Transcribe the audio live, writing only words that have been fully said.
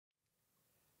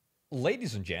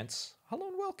Ladies and gents, hello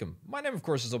and welcome. My name, of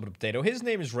course, is Autobattler. His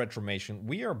name is Retromation.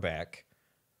 We are back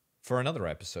for another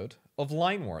episode of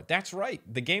Line War. That's right,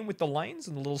 the game with the lines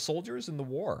and the little soldiers and the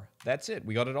war. That's it.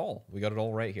 We got it all. We got it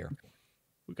all right here.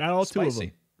 We got all two of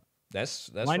them. That's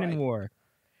Line right. and war.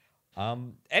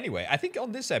 Anyway, I think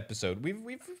on this episode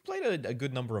we've played a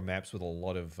good number of maps with a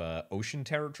lot of ocean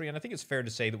territory, and I think it's fair to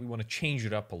say that we want to change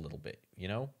it up a little bit. You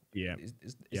know? Yeah.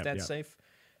 Is that safe?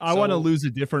 I want to lose a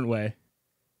different way.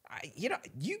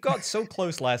 You got so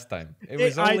close last time. It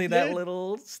was only that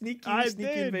little sneaky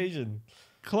invasion.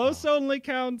 Close only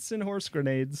counts in horse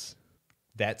grenades.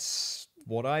 That's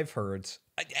what I've heard.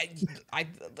 I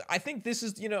think this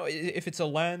is, if it's a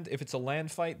land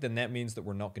fight, then that means that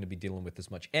we're not going to be dealing with as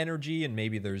much energy, and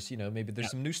maybe there's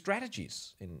some new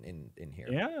strategies in here.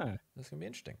 Yeah, that's gonna be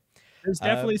interesting. There's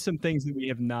definitely some things that we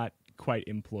have not quite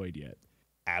employed yet.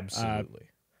 Absolutely.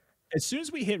 As soon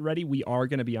as we hit ready, we are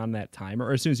going to be on that timer.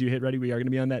 Or as soon as you hit ready, we are going to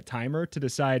be on that timer to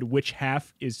decide which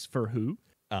half is for who.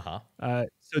 So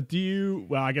do you?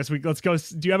 Well, I guess let's go.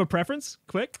 Do you have a preference?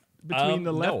 Quick between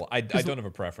the left. No, I don't have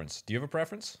a preference. Do you have a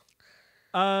preference?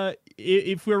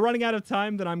 If we're running out of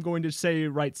time, then I'm going to say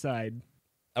right side.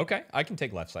 Okay, I can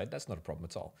take left side. That's not a problem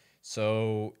at all.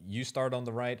 So you start on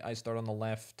the right, I start on the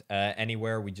left.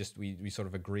 Anywhere we sort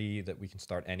of agree that we can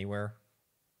start anywhere,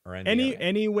 or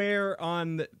anywhere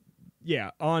on.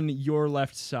 Yeah, on your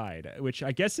left side, which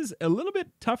I guess is a little bit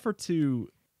tougher to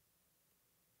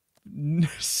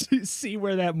see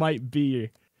where that might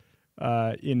be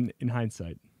in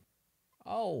hindsight.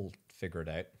 I'll figure it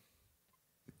out.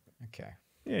 Okay.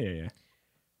 Yeah.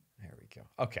 There we go.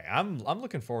 Okay, I'm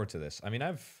looking forward to this. I mean,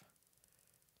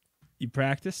 You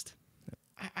practiced?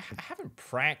 I haven't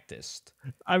practiced.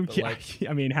 I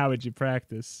mean, how would you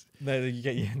practice?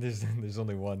 There's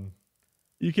only one.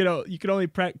 You could only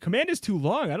practice. Command is too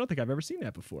long. I don't think I've ever seen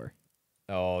that before.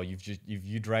 Oh, you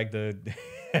dragged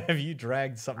have you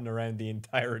dragged something around the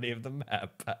entirety of the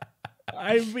map?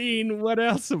 I mean, what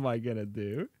else am I gonna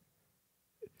do?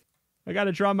 I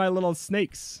gotta draw my little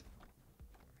snakes.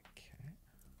 Okay.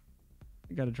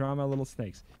 I gotta draw my little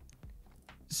snakes.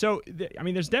 So, I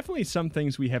mean, there's definitely some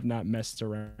things we have not messed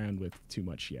around with too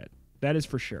much yet. That is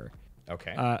for sure.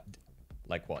 Okay.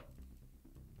 Like what?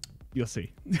 You'll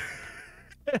see.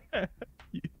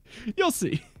 You'll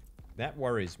see. That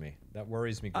worries me. That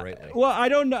worries me greatly. Well, I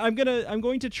don't know. I'm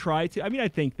going to try to. I mean, I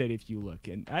think that if you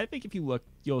look,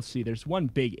 you'll see there's one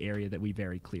big area that we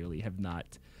very clearly have not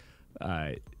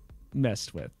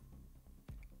messed with.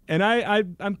 And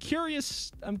I'm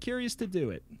curious. I'm curious to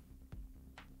do it.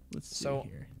 Let's see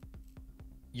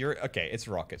here. It's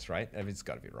rockets, right? I mean, it's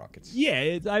got to be rockets.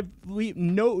 Yeah,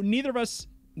 neither of us,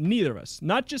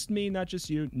 not just me, not just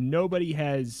you, nobody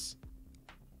has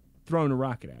thrown a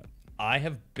rocket out. I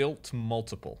have built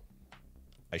multiple.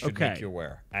 I should make you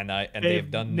aware, and they've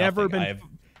done never nothing. been.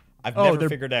 I've never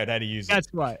figured out how to use them.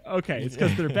 That's why. Okay, it's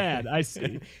because they're bad. I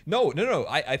see. No.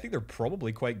 I think they're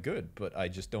probably quite good, but I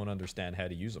just don't understand how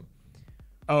to use them.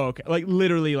 Oh, okay. Like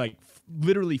literally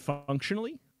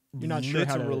functionally. You're not sure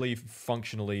how to... Literally,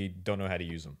 functionally, don't know how to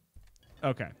use them.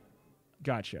 Okay.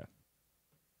 Gotcha.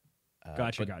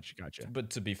 Gotcha. But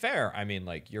to be fair, I mean,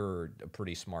 like, you're a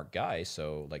pretty smart guy,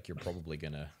 so, like, you're probably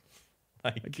gonna,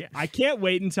 like... I can't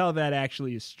wait until that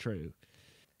actually is true.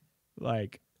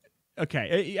 Like,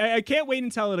 okay, I can't wait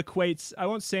until it equates... I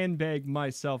won't sandbag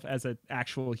myself as an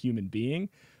actual human being,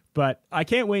 but I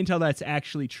can't wait until that's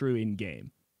actually true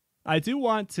in-game. I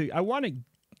want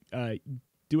to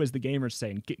do as the gamers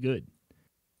say and get good.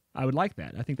 I would like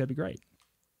that. I think that'd be great.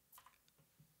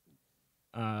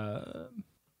 Okay.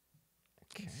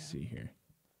 Let's see here.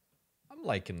 I'm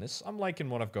liking this. I'm liking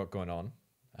what I've got going on.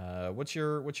 What's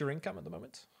your income at the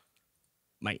moment?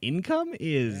 My income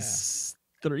is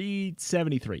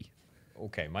 373.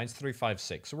 Okay, mine's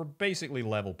 356. So we're basically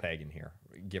level pegging here,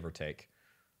 give or take.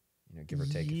 Give or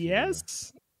take.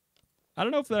 Yes. I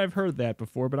don't know if I've heard that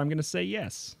before, but I'm going to say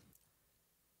yes.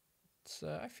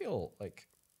 I feel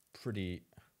pretty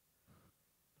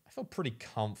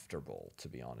comfortable, to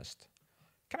be honest.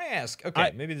 Can I ask?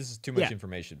 Okay, maybe this is too much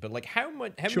information, but like, how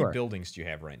many buildings do you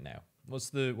have right now? What's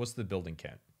the building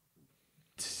count?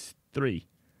 3.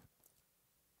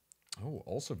 Oh,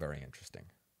 also very interesting.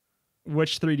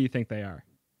 Which 3 do you think they are?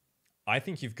 I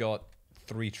think you've got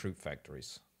 3 troop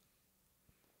factories.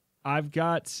 I've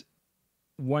got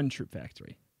 1 troop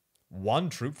factory. 1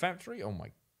 troop factory? Oh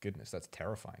my goodness, that's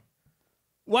terrifying.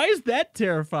 Why is that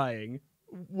terrifying?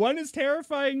 1 is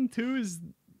terrifying, 2 is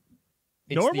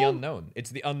normal? It's the unknown. It's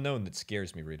the unknown that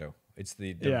scares me, Rito. It's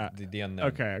the unknown.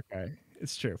 Okay.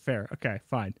 It's true. Fair. Okay,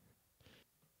 fine.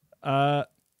 How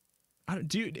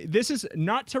Dude, this is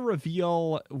not to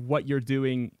reveal what you're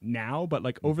doing now, but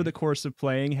like over the course of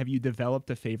playing, have you developed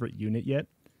a favorite unit yet?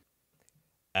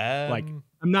 Like,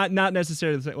 I'm not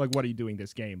necessarily saying, like, what are you doing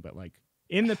this game, but like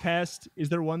in the past, is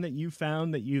there one that you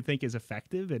found that you think is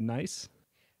effective and nice?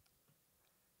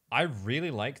 I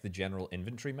really like the general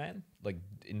infantry man, like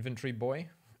infantry boy.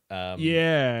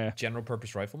 Yeah, General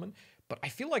purpose rifleman. But I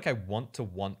feel like I want to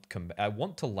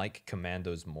like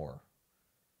commandos more.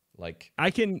 Like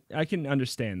I can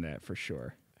understand that for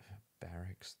sure.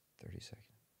 Barracks, 30-second.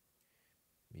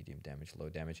 Medium damage, low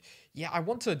damage. Yeah, I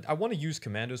want to use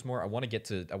commandos more. I want to get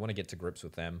to grips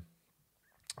with them.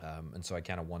 And so I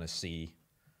kind of want to see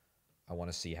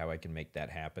how I can make that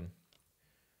happen.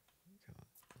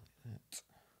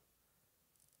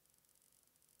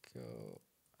 Go.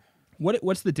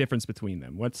 What's the difference between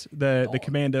them? What's the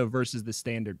commando versus the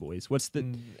standard boys? What's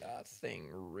the thing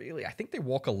really? I think they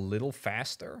walk a little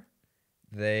faster.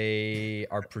 They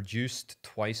are produced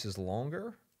twice as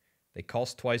longer. They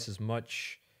cost twice as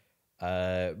much.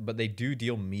 But they do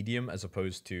deal medium as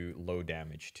opposed to low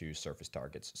damage to surface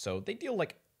targets. So they deal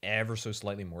like ever so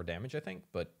slightly more damage, I think.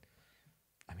 But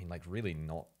I mean, like really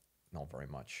not very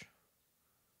much.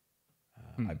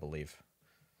 I believe.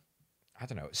 I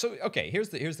don't know. So okay, here's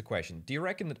the question: do you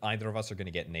reckon that either of us are going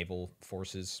to get naval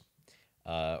forces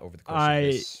over the course of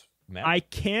this map? I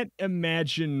can't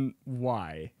imagine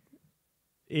why.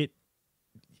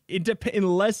 It depends,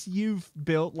 unless you've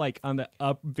built like on the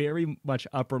very much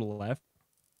upper left.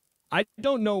 I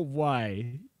don't know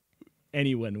why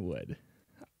anyone would.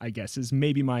 I guess is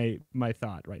maybe my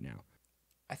thought right now.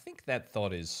 I think that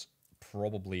thought is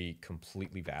probably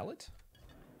completely valid.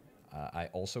 I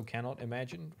also cannot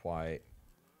imagine why.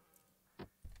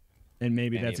 And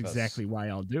maybe that's exactly why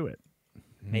I'll do it.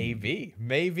 Maybe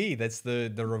that's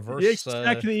the reverse.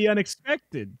 Expect the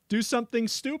unexpected. Do something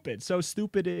stupid, so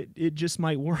stupid it just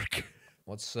might work.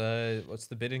 What's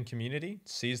the bid in Community?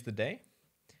 Seize the day.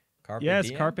 Carpe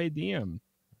diem? Carpe diem.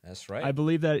 That's right. I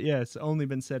believe that. Yeah, it's only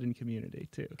been said in Community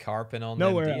too. Carping on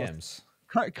Nowhere them else.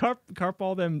 DMs. Carp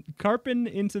all them. Carping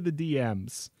into the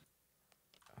DMs.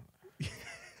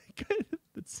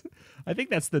 I think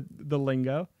that's the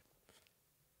lingo.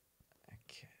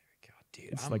 Okay, God, dude.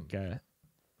 It's like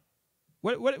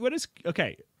what is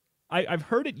okay? I've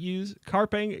heard it used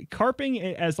carping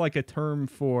as like a term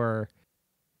for.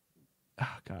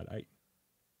 Oh God,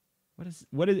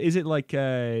 what is it like?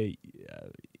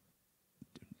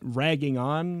 Ragging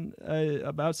on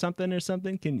about something or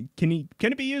something? Can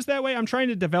it be used that way? I'm trying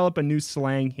to develop a new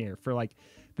slang here for like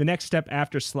the next step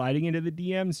after sliding into the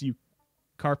DMs. You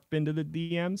carp into the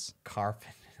DMs.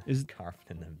 Carping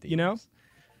them DMs. You know?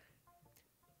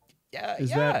 Yeah. Is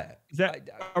that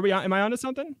am I onto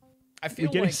something? I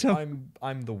feel like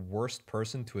I'm the worst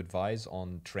person to advise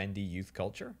on trendy youth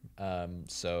culture.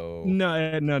 So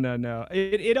no.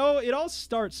 It all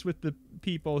starts with the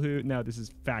people who. No, this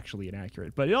is factually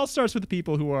inaccurate, but it all starts with the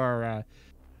people who are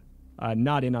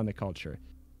not in on the culture.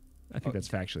 I think that's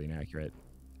factually inaccurate.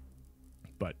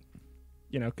 But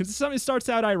because it starts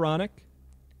out ironic,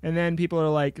 and then people are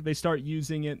like, they start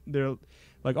using it. They're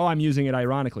like, oh, I'm using it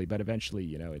ironically, but eventually,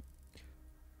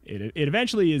 it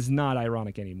eventually is not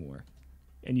ironic anymore,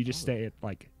 and you just stay at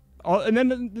like, and then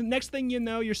the next thing you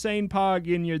know, you're saying "pog"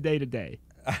 in your day to day.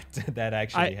 That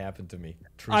actually happened to me.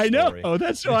 True I story. know. Oh,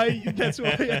 that's why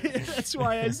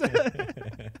I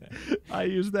said I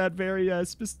use that very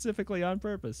specifically on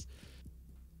purpose.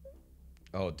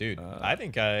 Oh, dude, I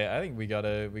think we got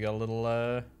a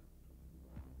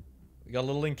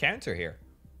little encounter here.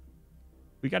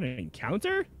 We got an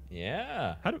encounter?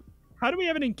 Yeah. How do we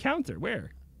have an encounter?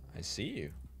 Where? I see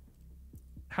you.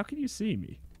 How can you see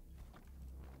me?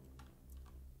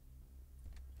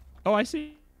 Oh, I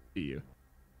see you.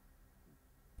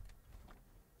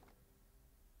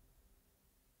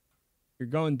 You're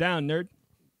going down, nerd.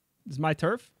 This is my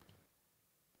turf?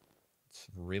 It's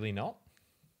really not.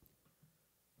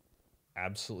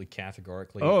 Absolutely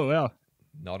categorically. Oh, well.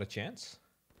 Not a chance.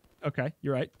 Okay,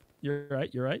 you're right. You're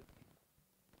right.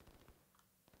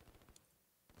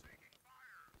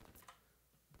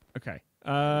 Okay.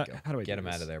 How do I get him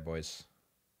out of there, boys?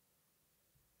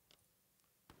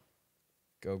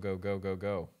 Go.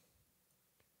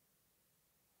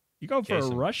 You going for a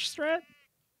rush strat?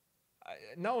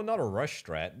 No, not a rush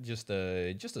strat. Just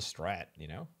a strat.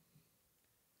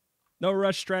 No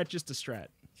rush strat, just a strat.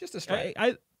 Just a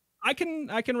strat. I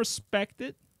can respect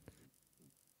it.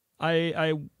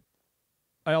 I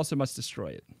also must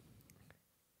destroy it.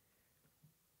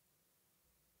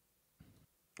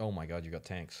 Oh my God, you got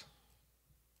tanks.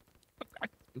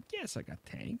 Yes, I got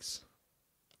tanks.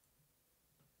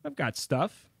 I've got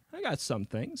stuff. I got some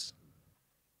things.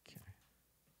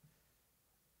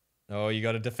 Oh, you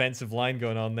got a defensive line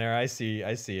going on there. I see it.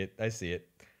 I see it.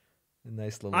 A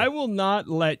nice little... I will not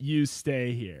let you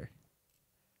stay here.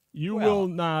 You Well, will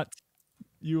not.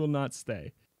 You will not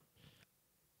stay.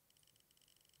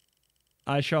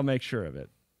 I shall make sure of it.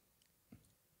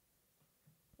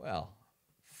 Well,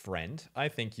 friend, I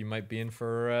think you might be in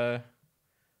for...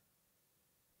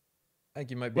 I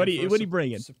think you might be What in for are you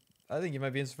bringing? I think you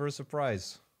might be in for a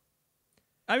surprise.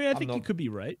 I mean, I think you could be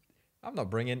right. I'm not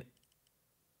bringing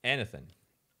anything.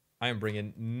 I am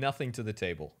bringing nothing to the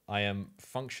table. I am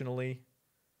functionally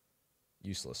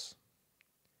useless.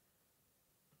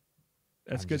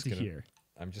 That's good to hear.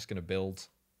 I'm just gonna build.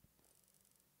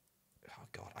 Oh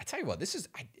god! I tell you what, this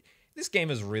game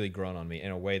has really grown on me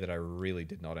in a way that I really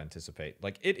did not anticipate.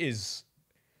 Like it is.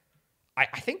 I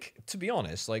think, to be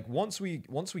honest, like once we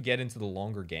get into the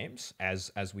longer games,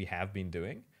 as we have been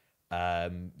doing,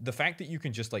 the fact that you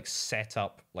can just like set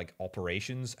up like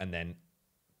operations and then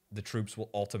the troops will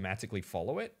automatically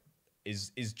follow it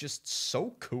is just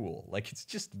so cool. Like it's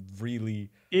just really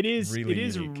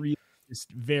unique.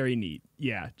 Just very neat.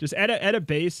 Yeah, just at a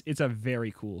base, it's a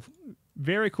very cool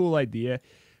idea.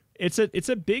 It's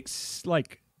a big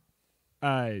like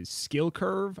skill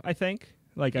curve, I think,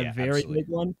 like a very absolutely. big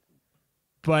one.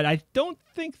 But I don't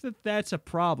think that that's a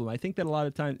problem. I think that a lot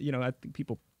of times, I think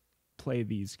people play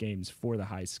these games for the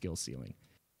high skill ceiling.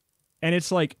 And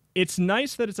it's like, it's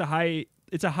nice that it's a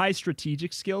high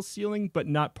strategic skill ceiling, but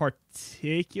not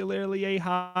particularly a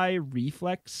high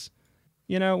reflex,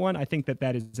 one. I think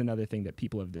that is another thing that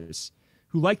people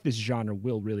who like this genre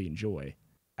will really enjoy.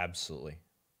 Absolutely.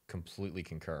 Completely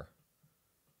concur.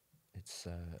 It's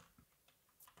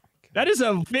That is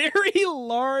a very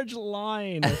large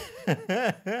line.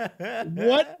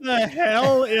 What the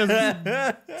hell is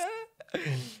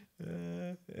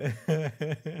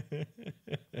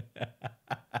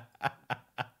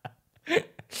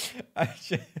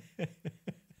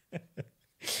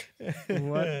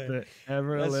what the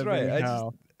ever That's living right.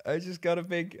 hell? I got a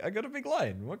big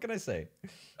line. What can I say?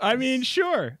 I mean,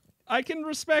 sure. I can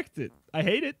respect it. I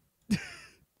hate it.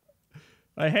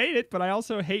 I hate it, but I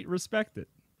also respect it.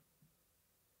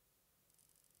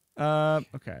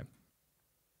 Okay.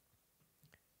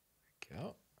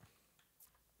 Go.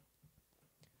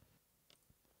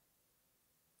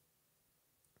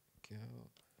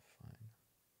 Fine.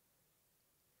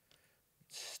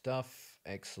 Stuff.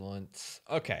 Excellent.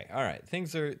 Okay. All right.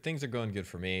 Things are going good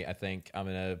for me. I think I'm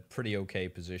in a pretty okay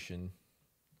position.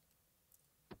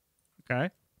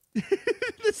 Okay.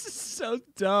 This is so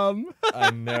dumb. I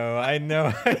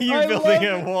know. You're building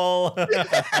a wall.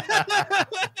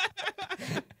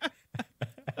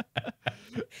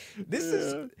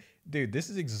 This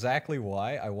is exactly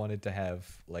why I wanted to have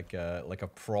like a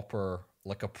proper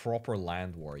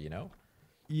land war,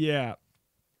 Yeah.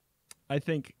 I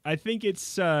think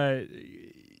it's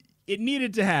it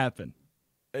needed to happen.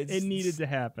 It needed to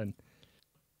happen.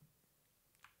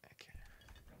 Okay.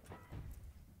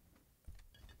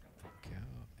 Go.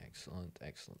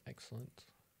 Excellent.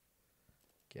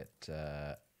 Get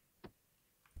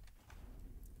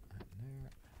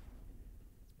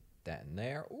that in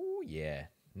there. Oh yeah.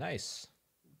 Nice.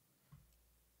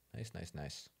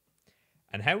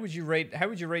 And how would you rate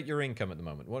your income at the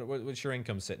moment? What's your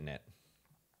income sitting at?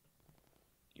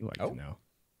 You like to know.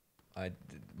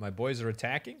 My boys are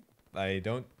attacking. I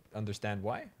don't understand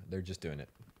why. They're just doing it.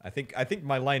 I think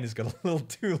my line has got a little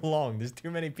too long. There's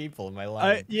too many people in my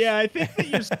line. Yeah, I think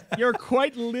that you're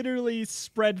quite literally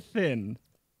spread thin.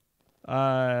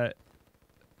 But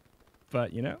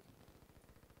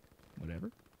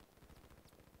whatever.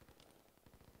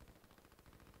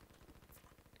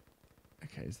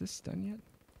 Okay, is this done yet?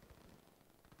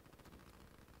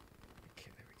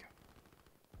 Okay, there we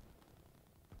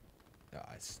go.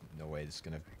 It's no way this is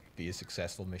gonna be a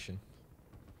successful mission.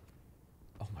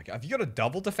 Oh my god, have you got a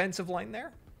double defensive line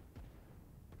there?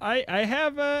 I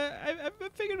have I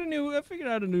figured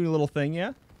out a new little thing,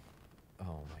 yeah.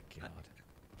 Oh my god.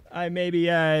 I maybe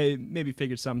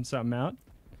figured something out.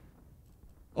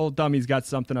 Old Dummy's got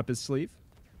something up his sleeve.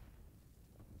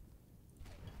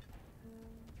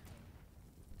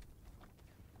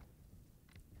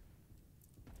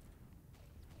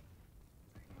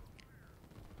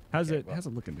 How's it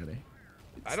looking today?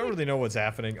 I don't really know what's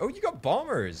happening. Oh, you got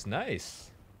bombers. Nice.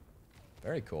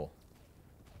 Very cool.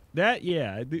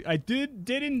 Yeah, I did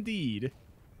indeed.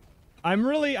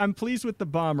 I'm pleased with the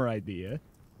bomber idea.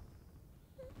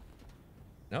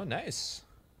 Oh, nice.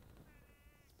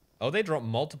 Oh, they dropped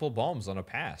multiple bombs on a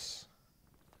pass.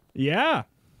 Yeah.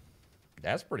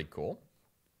 That's pretty cool.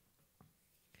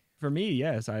 For me,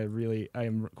 yes, I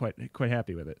am quite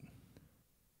happy with it.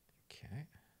 Okay.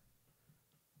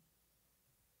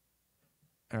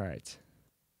 All right.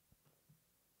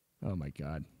 Oh my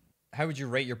god. How would you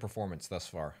rate your performance thus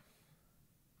far?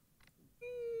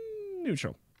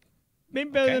 Neutral. Maybe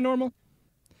better than normal.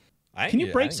 Can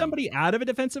you break somebody out of a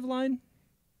defensive line?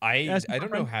 I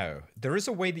don't know how. There is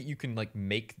a way that you can like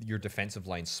make your defensive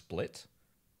line split.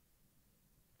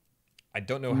 I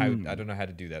don't know how. I don't know how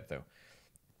to do that though.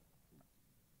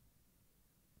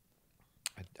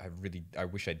 I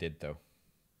wish I did though.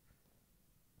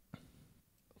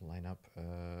 Line up.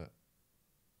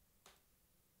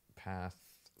 Path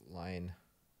line.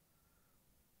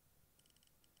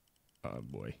 Oh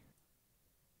boy.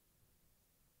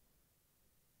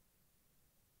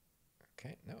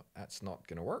 Okay, no, that's not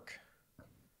gonna work.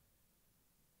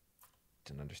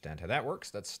 Didn't understand how that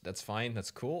works. That's fine.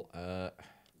 That's cool.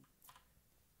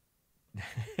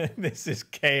 This is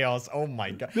chaos. Oh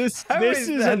my god. This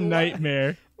is a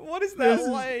nightmare. What is that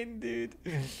line, dude?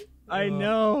 I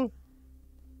know.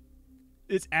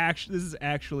 This is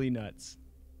actually nuts.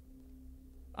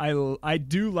 I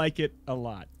do like it a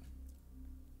lot.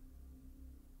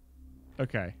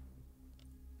 Okay.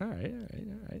 All right.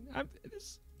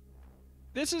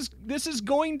 This is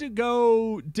going to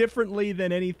go differently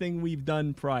than anything we've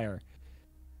done prior.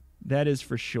 That is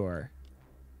for sure.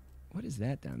 What is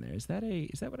that down there? Is that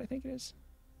what I think it is?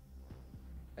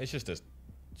 It's just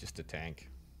a tank,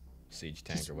 siege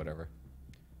tank or whatever.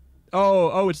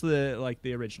 Oh, it's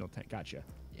the original tank. Gotcha.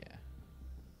 Yeah.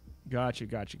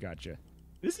 Gotcha.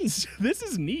 This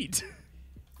is neat.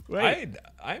 Wait.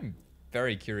 I'm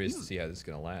very curious to see how this is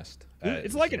gonna last.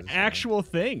 It's like an actual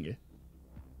thing.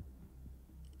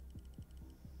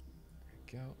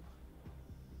 Go.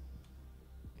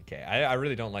 Okay, I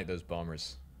really don't like those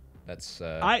bombers. That's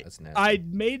nasty. I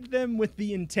made them with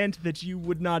the intent that you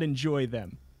would not enjoy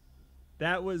them.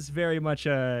 That was very much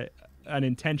an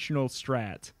intentional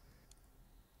strat.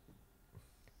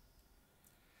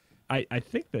 I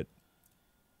think that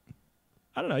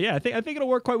I don't know. Yeah, I think it'll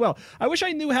work quite well. I wish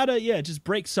I knew how to just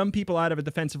break some people out of a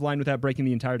defensive line without breaking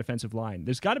the entire defensive line.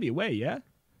 There's got to be a way, yeah?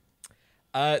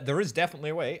 There is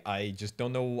definitely a way. I just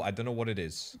don't know. I don't know what it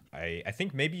is. I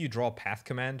think maybe you draw a path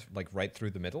command like right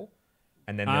through the middle,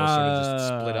 and then they'll sort of just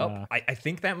split up. I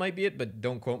think that might be it, but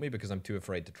don't quote me because I'm too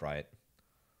afraid to try it.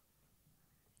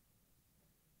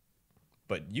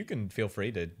 But you can feel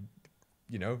free to,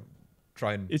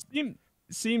 try and. It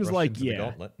seems like the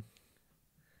gauntlet.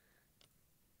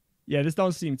 Yeah, this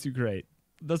don't seem too great.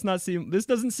 This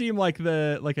doesn't seem like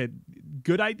a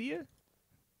good idea.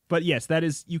 But yes, that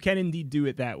is, you can indeed do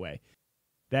it that way.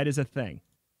 That is a thing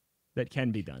that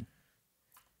can be done.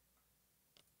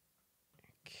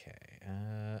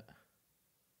 Okay.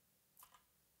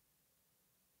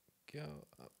 Go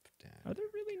up, down. Are there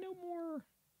really no more?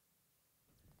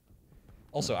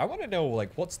 Also, I want to know,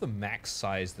 what's the max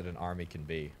size that an army can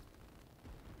be?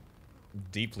 I'm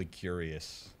deeply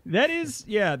curious. That is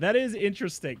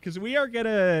interesting, because we are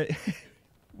gonna...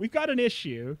 We've got an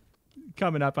issue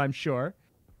coming up, I'm sure.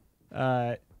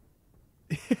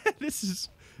 This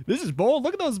is bold.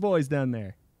 Look at those boys down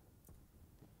there.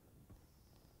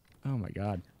 Oh my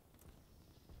god.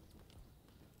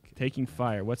 Taking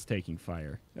fire. What's taking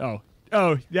fire? Oh,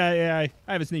 yeah.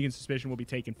 I have a sneaking suspicion we'll be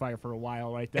taking fire for a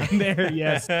while right down there.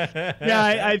 Yes.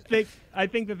 Yeah, I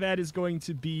think that is going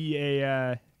to be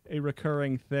a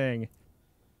recurring thing.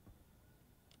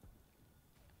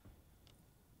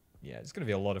 Yeah, it's going to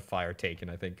be a lot of fire taken,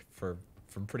 I think, from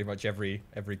pretty much every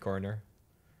corner.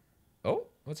 Oh,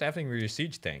 what's happening with your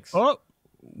siege tanks? Oh,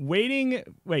 waiting.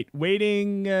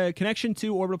 Connection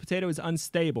to orbital potato is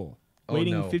unstable.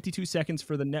 Waiting 52 seconds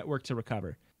for the network to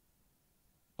recover.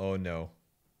 Oh no.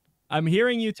 I'm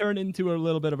hearing you turn into a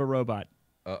little bit of a robot.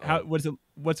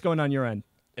 What's going on your end?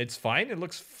 It's fine. It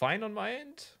looks fine on my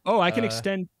end. Oh, I can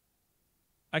extend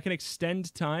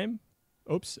time.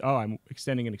 Oops. Oh, I'm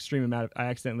extending an extreme amount of... I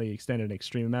accidentally extended an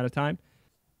extreme amount of time.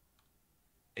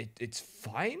 It's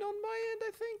fine on my end,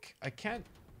 I think. I can't...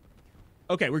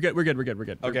 Okay, we're good.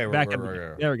 Okay, we're back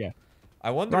good. There we go. I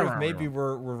wonder if maybe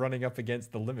we're running up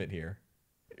against the limit here.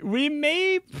 We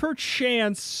may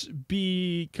perchance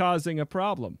be causing a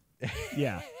problem.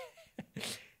 Yeah.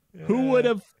 Who would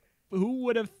have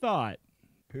thought?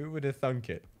 Who would have thunk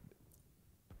it?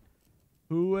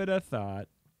 Who would have thought?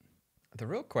 The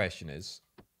real question is,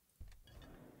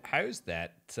 how's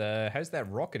that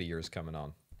rocket of yours coming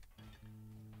on?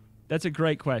 That's a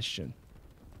great question.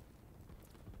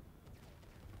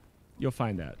 You'll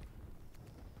find out.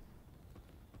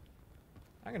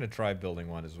 I'm gonna try building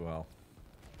one as well.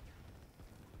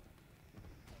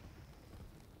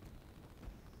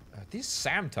 These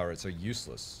SAM turrets are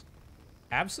useless.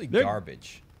 Absolutely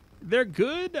garbage. They're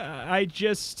good. I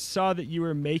just saw that you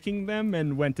were making them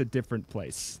and went a different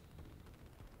place.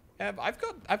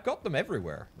 I've got them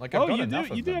everywhere. Like I've got enough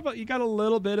of them. You got a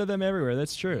little bit of them everywhere.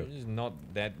 That's true. They're just not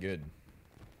that good.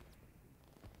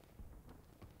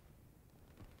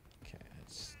 Okay,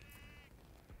 it's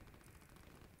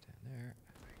down there.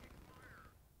 There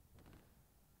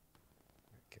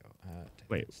we go.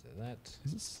 Wait, that.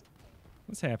 Is this,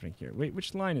 what's happening here? Wait,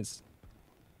 which line is?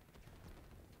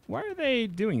 Why are they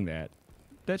doing that?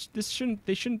 They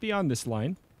shouldn't be on this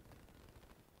line.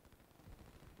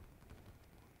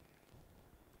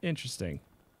 Interesting.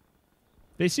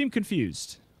 They seem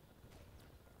confused.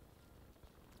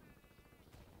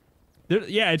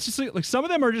 Yeah, it's just like some of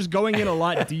them are just going in a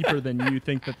lot deeper than you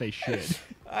think that they should.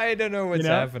 I don't know what's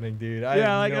happening, dude. I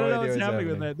I have no don't know idea what's happening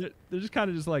with happening. that. They're just kind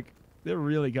of just like they're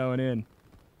really going in.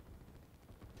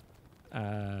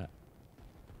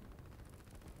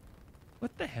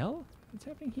 What the hell? What's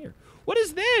happening here? What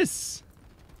is this?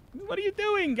 What are you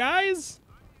doing, guys?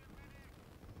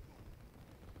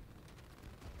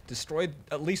 Destroy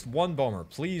at least one bomber.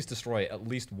 Please destroy at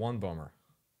least one bomber.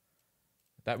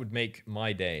 That would make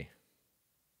my day.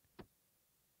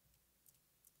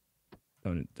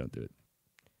 Don't do it.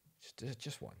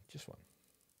 Just one. Just one.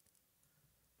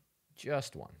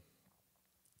 Just one.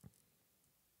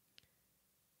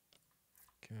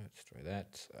 Okay, destroy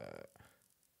that.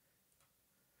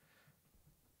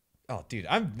 Oh, dude,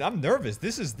 I'm nervous.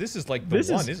 This is like the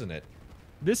one, isn't it?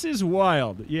 This is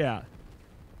wild. Yeah.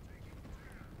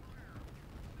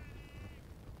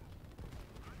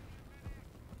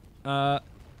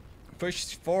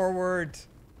 Push forward,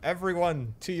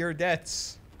 everyone, to your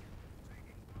deaths.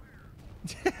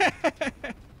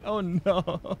 Oh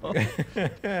no.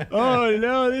 Oh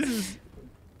no,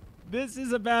 this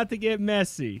is about to get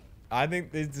messy. I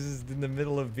think this is in the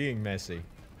middle of being messy.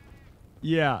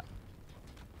 Yeah.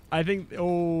 I think,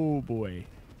 oh boy.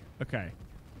 Okay.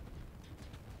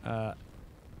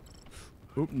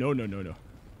 Oop, no.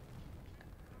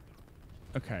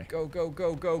 Okay. Go, go,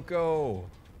 go, go, go.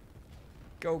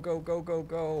 Go, go, go, go,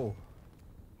 go.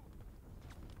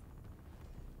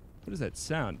 What is that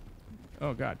sound?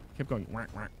 Oh god. Kept going whack,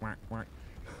 whack, whack, whack.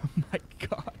 Oh my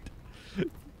god. Oh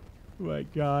my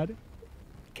god.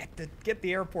 Get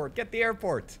the airport. Get the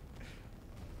airport.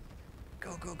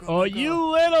 Go, go, go. Oh, go, you go.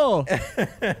 little.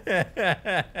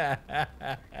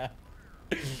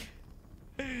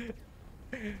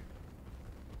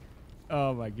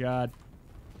 Oh my god.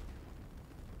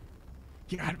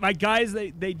 God, my guys,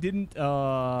 they didn't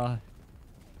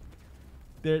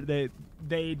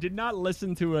they did not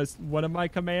listen to one of my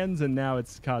commands, and now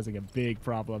it's causing a big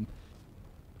problem.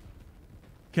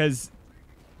 Cause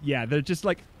yeah, they're just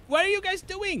like, what are you guys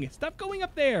doing? Stop going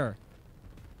up there.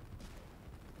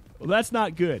 Well, that's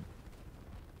not good.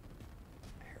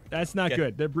 That's not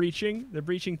good. They're breaching. They're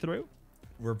breaching through.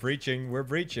 We're breaching. We're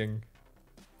breaching.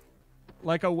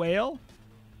 Like a whale?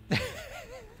 Okay,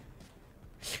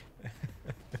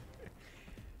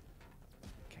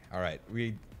 all right.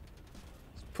 We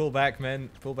pull back, men.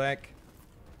 Pull back.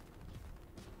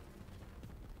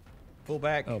 Pull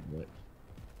back. Oh boy.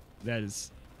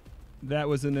 That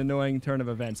was an annoying turn of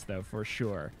events, though, for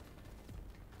sure.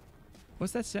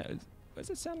 What's that sound? Why does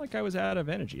it sound like I was out of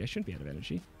energy? I shouldn't be out of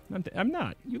energy. I'm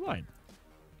not. You lied.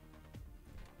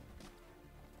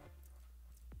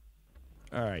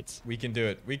 All right. We can do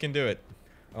it. We can do it.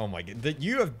 Oh my god.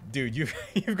 Dude,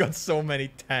 you've got so many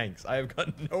tanks. I have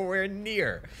got nowhere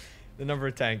near the number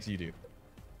of tanks you do.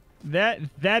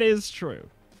 That is true.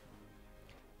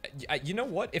 You know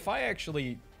what? If I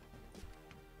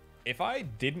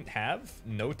didn't have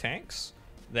no tanks,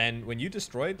 then when you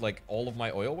destroyed like all of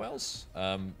my oil wells,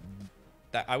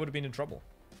 that I would have been in trouble.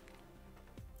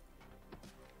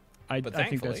 I thankfully,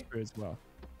 think that's true as well.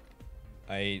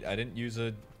 I didn't use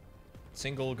a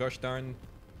single gosh darn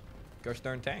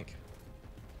tank.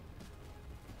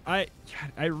 I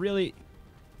really,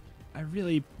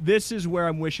 this is where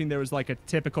I'm wishing there was like a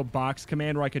typical box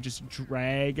command where I could just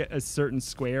drag a certain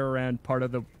square around part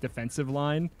of the defensive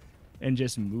line and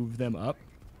just move them up.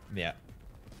 Yeah.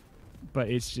 But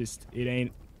it's just, it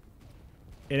ain't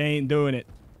doing it.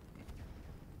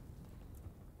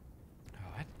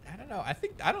 Oh, I don't know.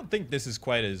 I don't think this is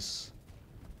quite as...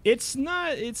 It's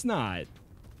not.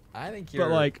 I think you're...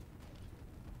 But like,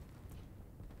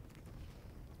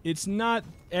 it's not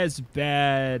as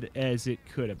bad as it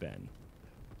could have been.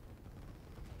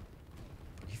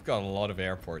 You've got a lot of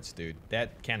airports, dude.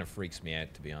 That kind of freaks me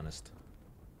out, to be honest.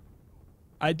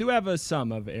 I do have a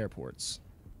sum of airports.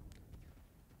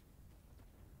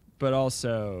 But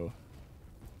also,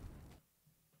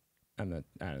 I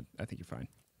think you're fine.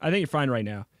 I think you're fine right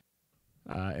now.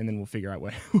 and then we'll figure out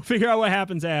what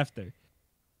happens after.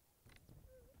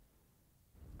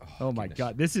 Oh my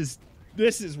God, this is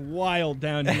wild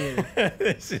down here.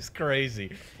 This is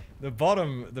crazy. The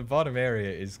bottom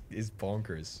area is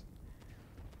bonkers.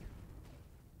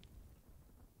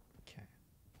 Okay,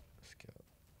 let's go.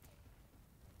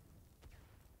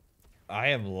 I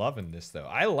am loving this though.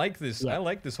 I like this. Yeah. I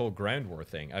like this whole ground war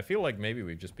thing. I feel like maybe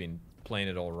we've just been playing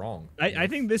it all wrong. I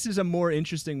think this is a more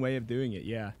interesting way of doing it.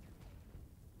 Yeah.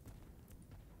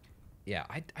 Yeah,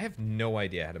 I have no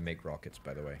idea how to make rockets,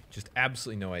 by the way. Just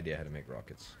absolutely no idea how to make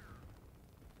rockets.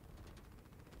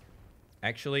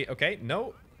 Actually, okay,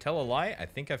 no, tell a lie. I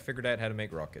think I figured out how to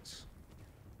make rockets.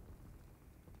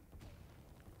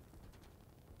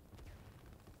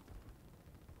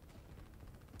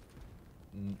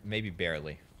 Maybe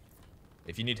barely.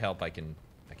 If you need help, I can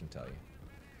tell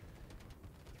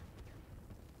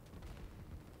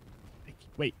you.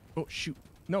 Wait. Oh shoot.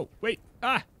 No. Wait.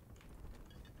 Ah.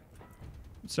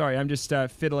 Sorry, I'm just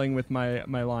fiddling with my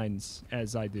lines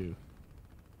as I do.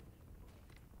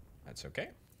 That's okay.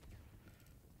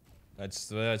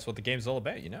 That's what the game's all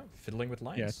about, you know, fiddling with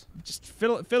lines. Yeah, just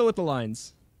fiddle with the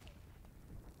lines.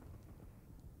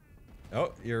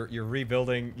 Oh, you're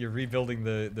rebuilding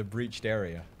the breached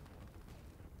area.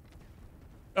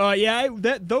 Yeah,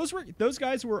 those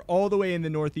guys were all the way in the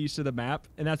northeast of the map,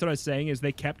 and that's what I was saying is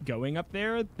they kept going up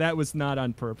there. That was not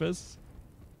on purpose,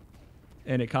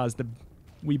 and it caused a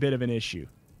wee bit of an issue.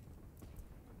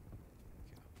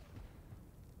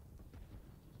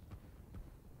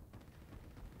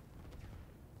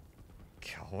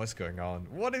 God, what's going on?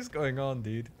 What is going on,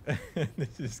 dude?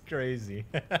 This is crazy.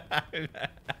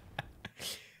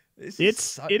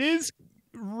 It is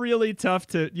really tough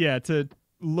to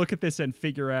look at this and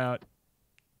figure out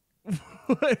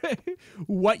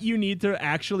what you need to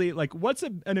actually, like, what's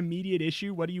an immediate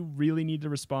issue, what do you really need to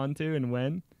respond to, and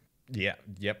when. Yeah,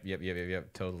 yep,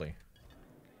 totally.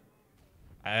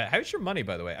 How's your money,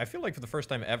 by the way? I feel like for the first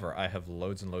time ever, I have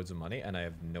loads and loads of money, and I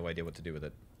have no idea what to do with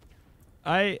it.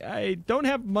 I don't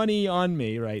have money on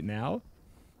me right now.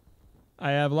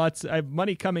 I have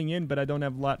money coming in, but I don't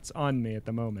have lots on me at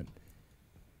the moment.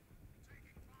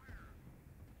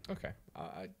 Okay,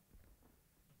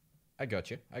 I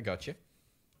got you.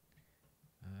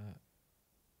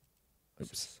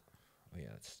 Oops. Oh yeah,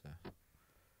 that's.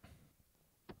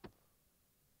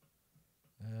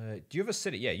 Do you have a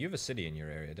city? Yeah, you have a city in your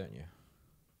area, don't you?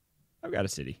 I've got a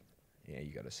city. Yeah,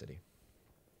 you got a city.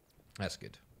 That's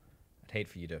good. I'd hate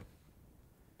for you to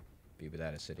be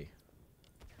without a city.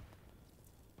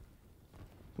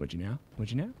 Would you now? I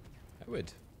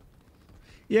would.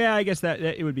 Yeah, I guess that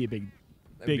it would be a big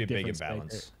That'd be a big difference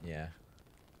imbalance. Yeah.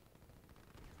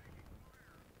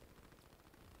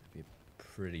 It'd be a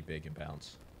pretty big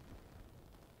imbalance.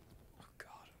 Oh God,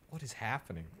 what is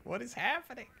happening? What is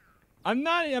happening? I'm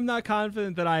not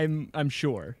confident that I'm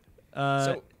sure.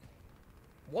 So,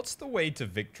 what's the way to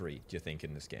victory? Do you think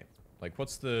in this game? Like,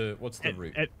 what's the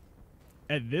route?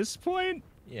 At this point?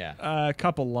 Yeah. A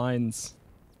couple lines.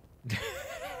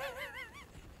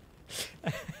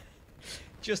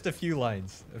 Just a few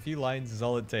lines. A few lines is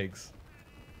all it takes.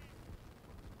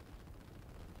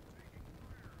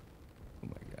 Oh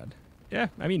my God. Yeah,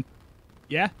 I mean,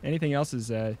 yeah. Anything else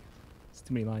is it's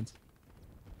too many lines.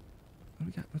 What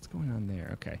we got? What's going on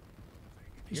there? Okay.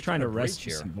 He's You're trying to breach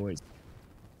rescue here. some boys.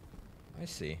 I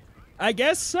see. I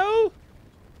guess so.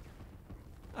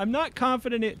 I'm not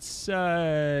confident it's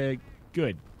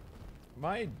good.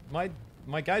 My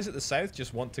guys at the south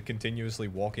just want to continuously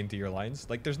walk into your lines.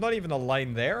 Like, there's not even a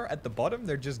line there at the bottom.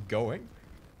 They're just going.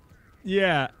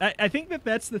 Yeah, I think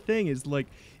that's the thing is, like,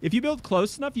 if you build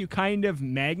close enough, you kind of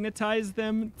magnetize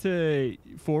them to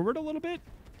forward a little bit.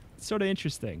 It's sort of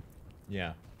interesting.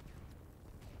 Yeah.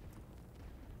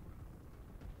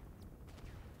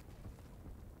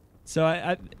 So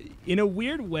I, in a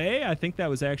weird way, I think that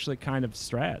was actually kind of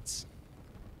strats.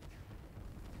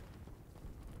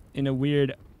 In a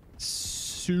weird,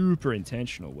 super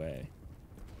intentional way.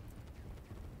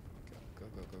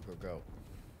 Go.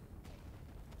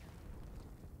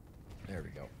 There we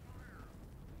go.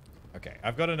 Okay,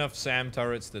 I've got enough SAM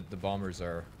turrets that the bombers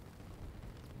are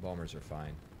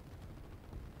fine.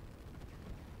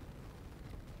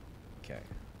 Okay.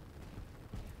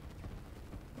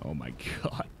 Oh my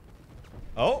God.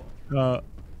 Oh.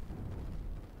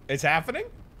 It's happening?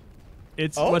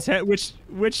 It's Oh.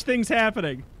 which thing's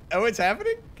happening? Oh, it's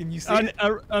happening? Can you see it?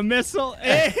 A missile?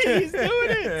 Hey, he's doing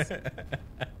it!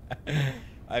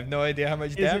 I have no idea how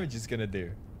much damage it's gonna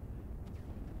do.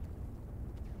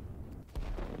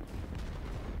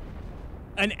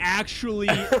 An actually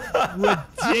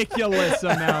ridiculous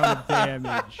amount of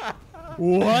damage.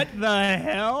 What the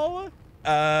hell?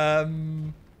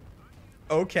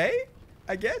 Okay,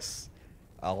 I guess.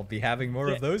 I'll be having more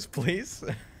of those, please.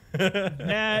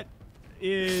 That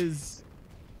is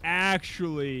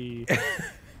actually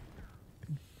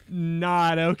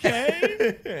not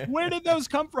okay. Where did those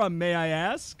come from, may I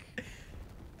ask?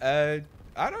 I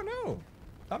don't know.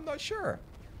 I'm not sure.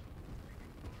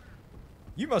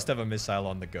 You must have a missile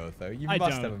on the go, though. You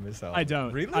must have a missile. I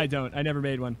don't. Really? I don't. I never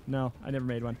made one. No, I never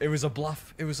made one. It was a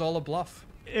bluff. It was all a bluff.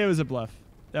 It was a bluff.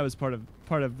 That was part of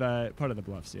the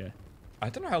bluffs. Yeah. I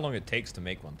don't know how long it takes to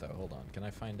make one, though. Hold on. Can I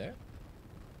find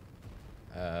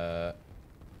out?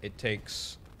 It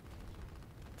takes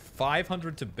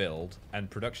 500 to build and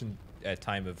production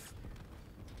time of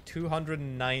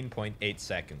 209.8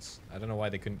 seconds. I don't know why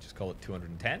they couldn't just call it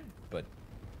 210, but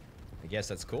I guess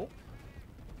that's cool.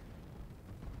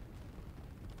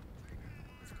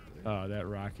 Oh, that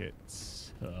rocket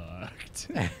sucked.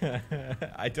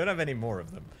 I don't have any more of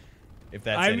them. If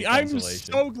that's I'm any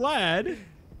consolation. so glad.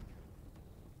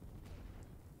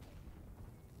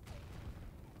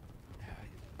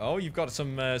 Oh, you've got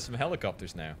some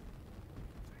helicopters now.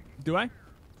 Do I?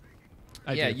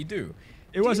 Yeah, do. you do.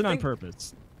 It wasn't on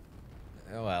purpose.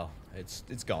 Oh, well,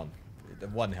 it's gone. The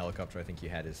one helicopter I think you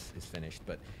had is finished.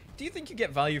 But do you think you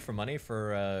get value for money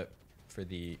for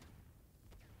the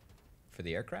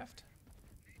aircraft?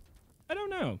 I don't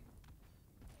know.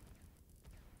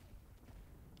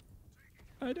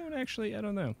 I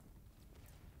don't know.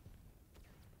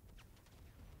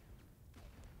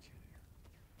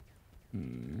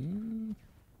 Hmm.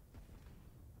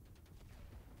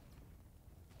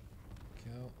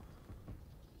 Go.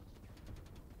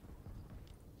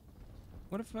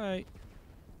 What if I...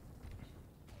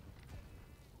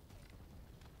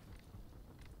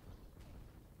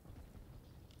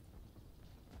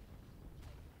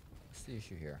 What's the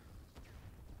issue here?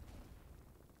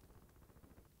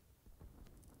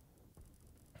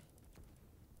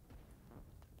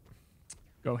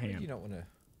 Go ham. You don't want to.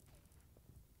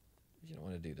 You don't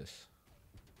want to do this.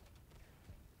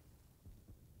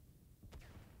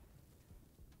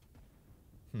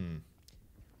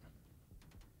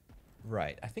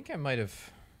 Right. I think I might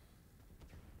have.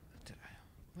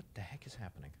 What the heck is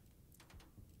happening?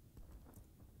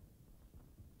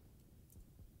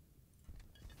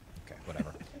 Okay,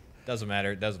 whatever. Doesn't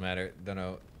matter. Doesn't matter. Don't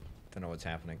know what's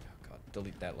happening. Oh God,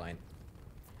 delete that line.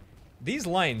 These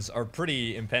lines are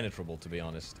pretty impenetrable, to be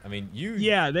honest. I mean, you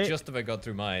just about got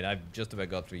through mine. I've just about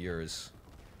got through yours.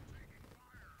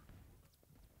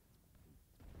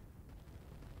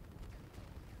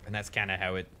 And that's kind of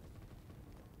how it...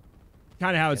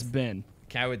 Kind of how it's been.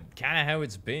 Kind of how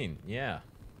it's been, yeah.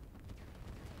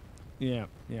 Yeah.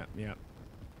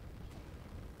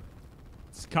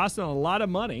 It's costing a lot of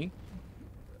money.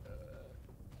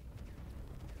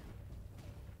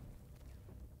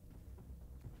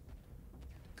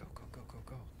 Go.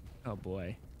 Oh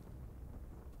boy.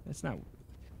 That's not...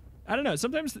 I don't know.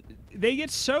 Sometimes they get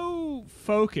so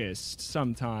focused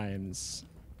sometimes.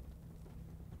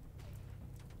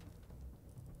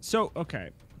 So,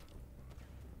 okay.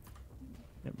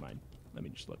 Never mind. Let me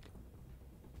just look.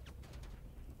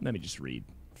 Let me just read.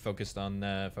 Focused on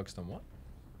what?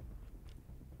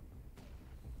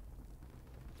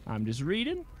 I'm just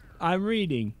reading. I'm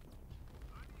reading.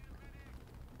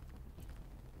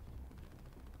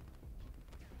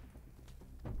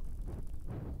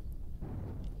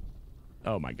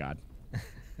 Oh my God.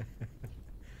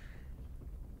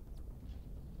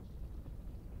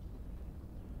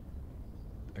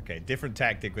 Okay, different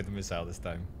tactic with the missile this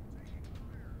time.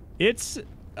 It's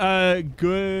a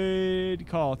good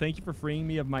call. Thank you for freeing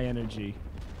me of my energy.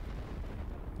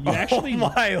 You actually, oh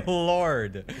my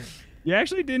lord. You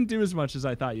actually didn't do as much as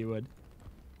I thought you would.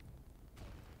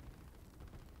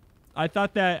 I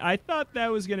thought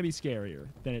that was going to be scarier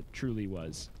than it truly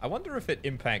was. I wonder if it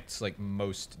impacts like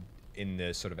most in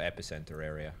the sort of epicenter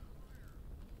area.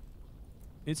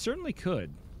 It certainly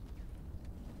could.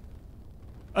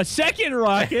 A second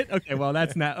rocket? Okay, well,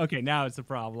 that's not... Okay, now it's a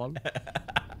problem.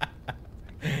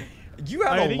 You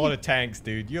have a lot of tanks,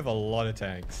 dude. You have a lot of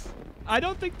tanks. I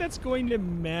don't think that's going to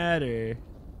matter.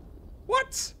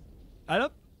 What? I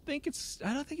don't think it's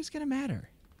going to matter.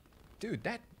 Dude,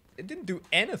 it didn't do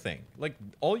anything. Like,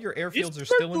 all your airfields are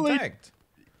still intact.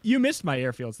 You missed my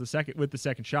airfields with the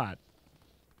second shot.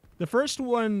 The first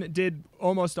one did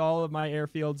almost all of my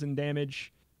airfields in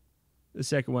damage. The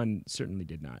second one certainly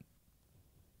did not.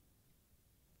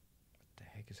 What the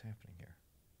heck is happening here?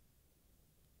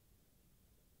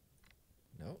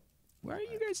 No. Why are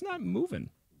you guys not moving?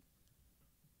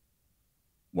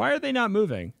 Why are they not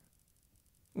moving?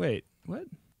 Wait, what?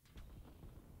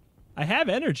 I have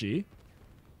energy.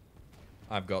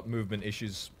 I've got movement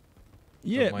issues.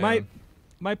 Yeah, of my own.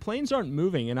 my planes aren't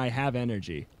moving, and I have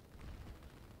energy.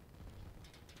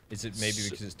 Is it maybe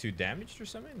because it's too damaged or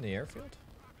something in the airfield?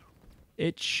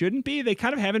 It shouldn't be. They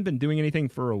kind of haven't been doing anything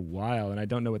for a while, and I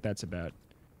don't know what that's about.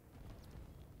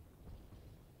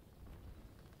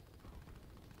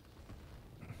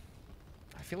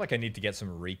 I feel like I need to get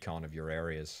some recon of your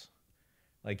areas.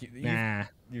 Like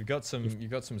you've got some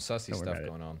sussy stuff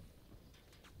going on.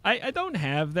 I don't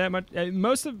have that much.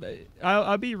 Most of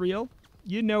I'll be real.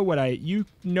 You know what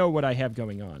I have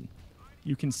going on.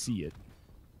 You can see it.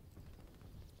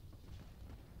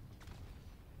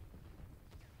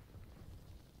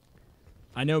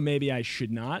 I know maybe I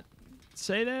should not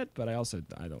say that, but I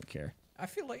don't care. I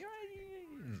feel like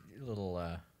a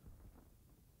little,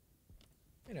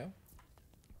 you know.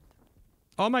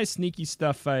 All my sneaky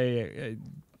stuff I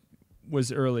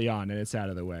was early on, and it's out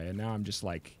of the way. And now I'm just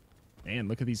like, man,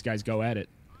 look at these guys go at it.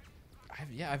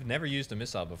 I've never used a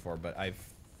missile before, but I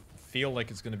feel like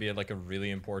it's going to be like a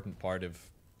really important part of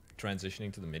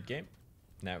transitioning to the mid game.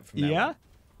 Now, from now on.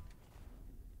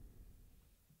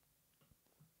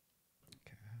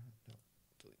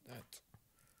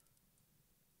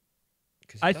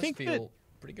 I think feel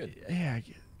pretty good. Yeah, I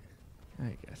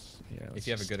guess. Yeah. If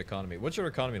you have a good economy, what's your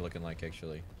economy looking like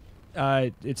actually?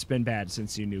 It's been bad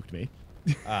since you nuked me.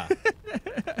 Ah,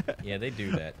 yeah, they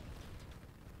do that.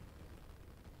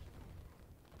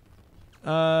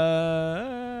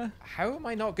 How am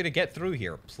I not gonna get through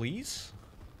here? Please.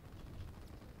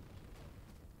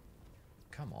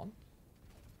 Come on.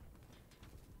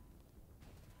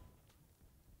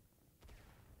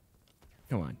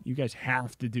 Come on, you guys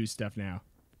have to do stuff now.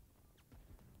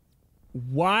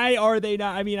 Why are they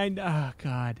not? I mean, oh,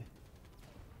 God.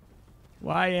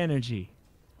 Why energy?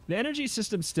 The energy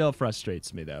system still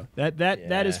frustrates me, though.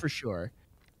 That is for sure.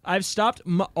 I've stopped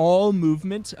all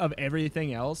movement of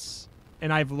everything else,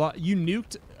 and you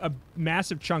nuked a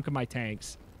massive chunk of my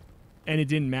tanks, and it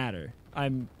didn't matter.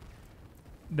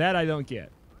 That I don't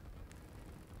get.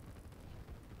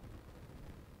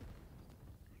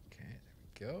 Okay,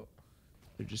 there we go.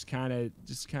 They're just kind of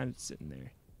sitting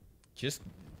there. Just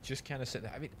kind of sitting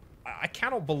there. I mean, I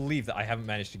cannot believe that I haven't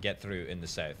managed to get through in the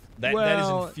south. That is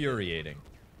infuriating.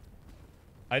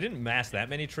 I didn't mass that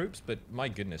many troops, but my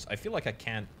goodness, I feel like I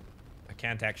can't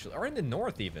actually. Or in the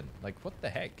north even. Like, what the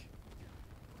heck?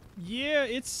 Yeah,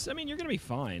 I mean, you're gonna be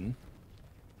fine.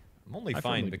 I'm only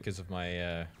fine because of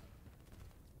my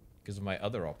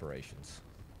other operations.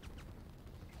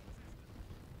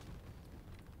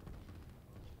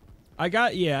 I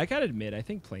gotta admit, I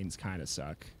think planes kind of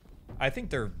suck. I think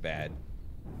they're bad.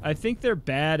 I think they're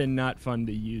bad and not fun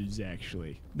to use,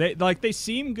 actually. They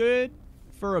seem good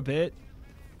for a bit,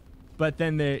 but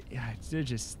then they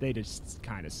just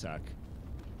kind of suck.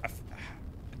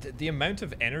 The amount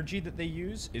of energy that they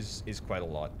use is quite a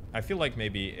lot. I feel like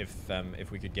maybe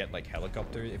if we could get like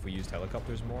helicopters, if we used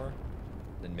helicopters more,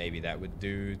 then maybe that would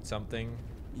do something.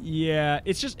 Yeah,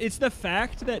 it's the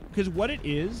fact that, because what it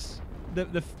is,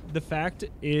 the fact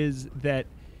is that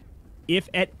if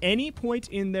at any point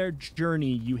in their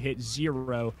journey you hit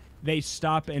 0, they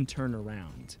stop and turn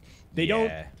around. They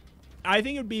don't. I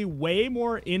think it would be way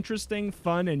more interesting,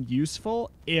 fun, and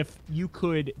useful if you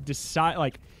could decide,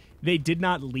 like, they did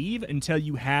not leave until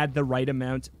you had the right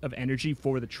amount of energy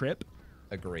for the trip.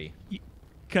 Agree.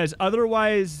 Because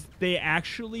otherwise, they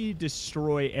actually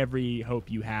destroy every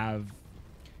hope you have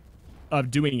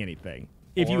of doing anything.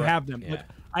 If you have them. Yeah. Like,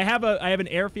 I have an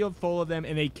airfield full of them,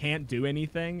 and they can't do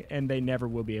anything, and they never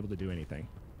will be able to do anything.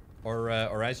 Or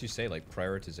as you say, like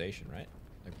prioritization, right?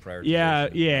 Like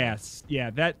prioritization.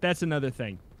 Yeah. That's another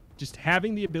thing. Just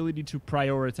having the ability to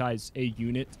prioritize a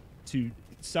unit to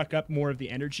suck up more of the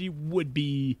energy would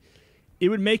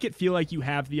make it feel like you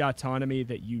have the autonomy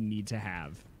that you need to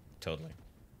have. Totally.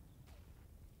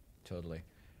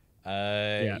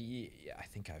 Yeah. I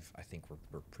think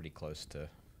we're pretty close to.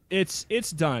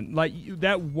 It's done. Like,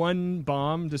 that one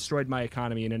bomb destroyed my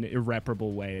economy in an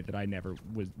irreparable way that I never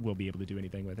will be able to do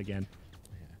anything with again.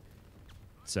 Yeah.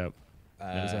 So,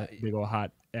 that was a big ol'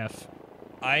 hot F.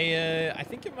 I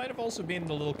think it might have also been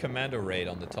the little commando raid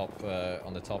on the top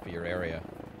of your area,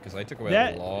 because I took away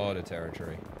a lot of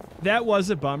territory. That was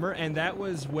a bummer, and that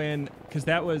was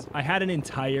I had an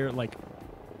entire, like,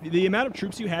 the amount of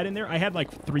troops you had in there, I had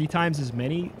like 3 times as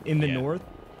many in the north.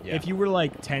 Yeah. If you were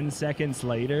like 10 seconds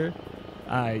later,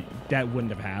 that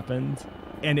wouldn't have happened.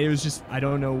 And it was just, I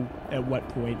don't know at what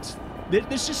point.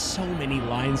 There's just so many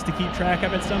lines to keep track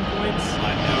of at some points.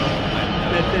 I know.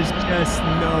 That there's just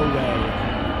no way.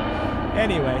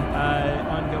 Anyway,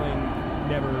 ongoing,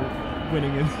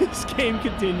 winning in this game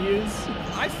continues.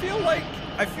 I feel like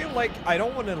I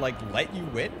don't want to like let you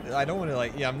win. I don't want to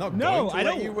like I'm not going to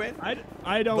let you win. I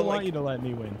don't but, want like, you to let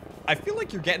me win. I feel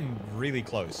like you're getting really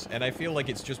close, and I feel like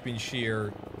it's just been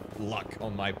sheer luck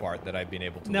on my part that I've been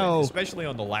able to win, especially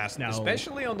on the last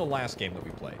game that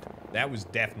we played. That was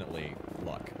definitely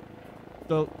luck.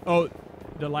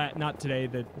 Not today,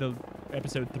 the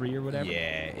episode 3 or whatever.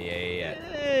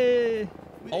 Yeah.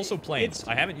 Also planes.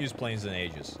 I haven't used planes in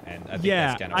ages, and I think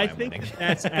that's kind of why I'm winning.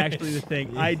 That's actually the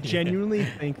thing. I genuinely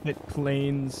think that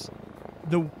planes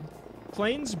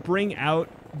bring out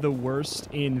the worst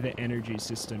in the energy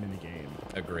system in the game.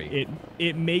 Agree.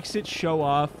 It makes it show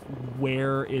off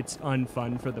where it's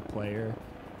unfun for the player.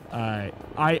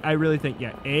 I really think,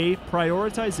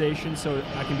 prioritization, so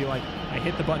I can be like, I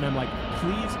hit the button, I'm like,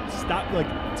 please stop, like,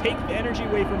 take the energy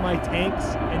away from my tanks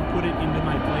and put it into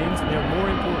my planes. They're more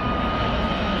important.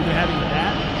 Either having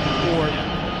that, or,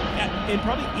 and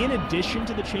probably in addition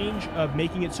to the change of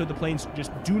making it so the planes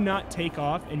just do not take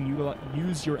off and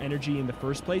use your energy in the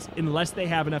first place unless they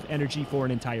have enough energy for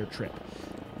an entire trip.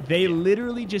 They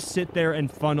literally just sit there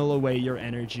and funnel away your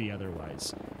energy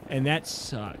otherwise. And that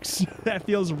sucks. That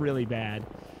feels really bad.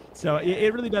 So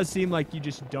it really does seem like you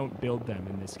just don't build them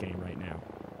in this game right now.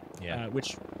 Yeah.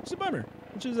 Which is a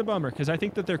bummer. Because I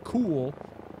think that they're cool.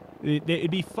 It'd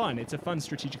be fun. It's a fun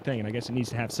strategic thing. And I guess it needs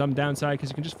to have some downside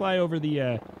because you can just fly over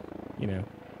the,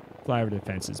 fly over the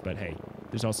fences. But hey,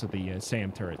 there's also the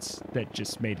SAM turrets that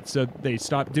just made it so they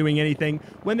stopped doing anything.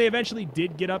 When they eventually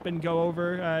did get up and go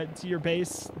over to your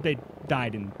base, they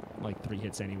died in like 3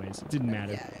 hits anyways. It didn't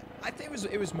matter. Yeah, I think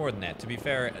it was more than that. To be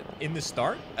fair, in the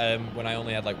start, when I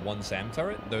only had like 1 SAM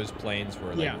turret, those planes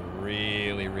were like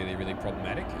really, really, really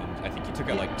problematic. And I think you took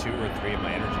out like 2 or 3 of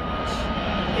my energy loss.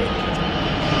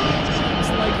 It's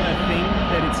like a thing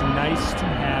that it's nice to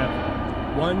have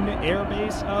one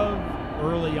airbase of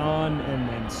early on and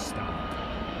then stop.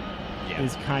 Yeah.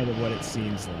 Is kind of what it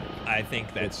seems like. I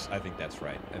think that's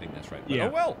right. But oh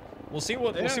well, we'll see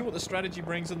what the strategy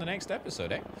brings in the next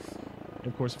episode, eh?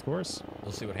 Of course.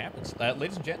 We'll see what happens.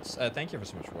 Ladies and gents, thank you ever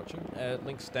so much for watching.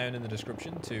 Links down in the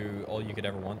description to all you could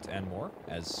ever want and more,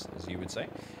 as you would say.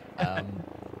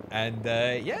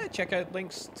 Check out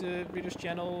links to Reader's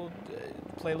channel,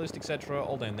 playlist, etc.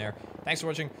 all down there. Thanks for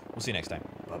watching. We'll see you next time.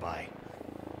 Bye-bye.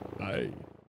 Bye.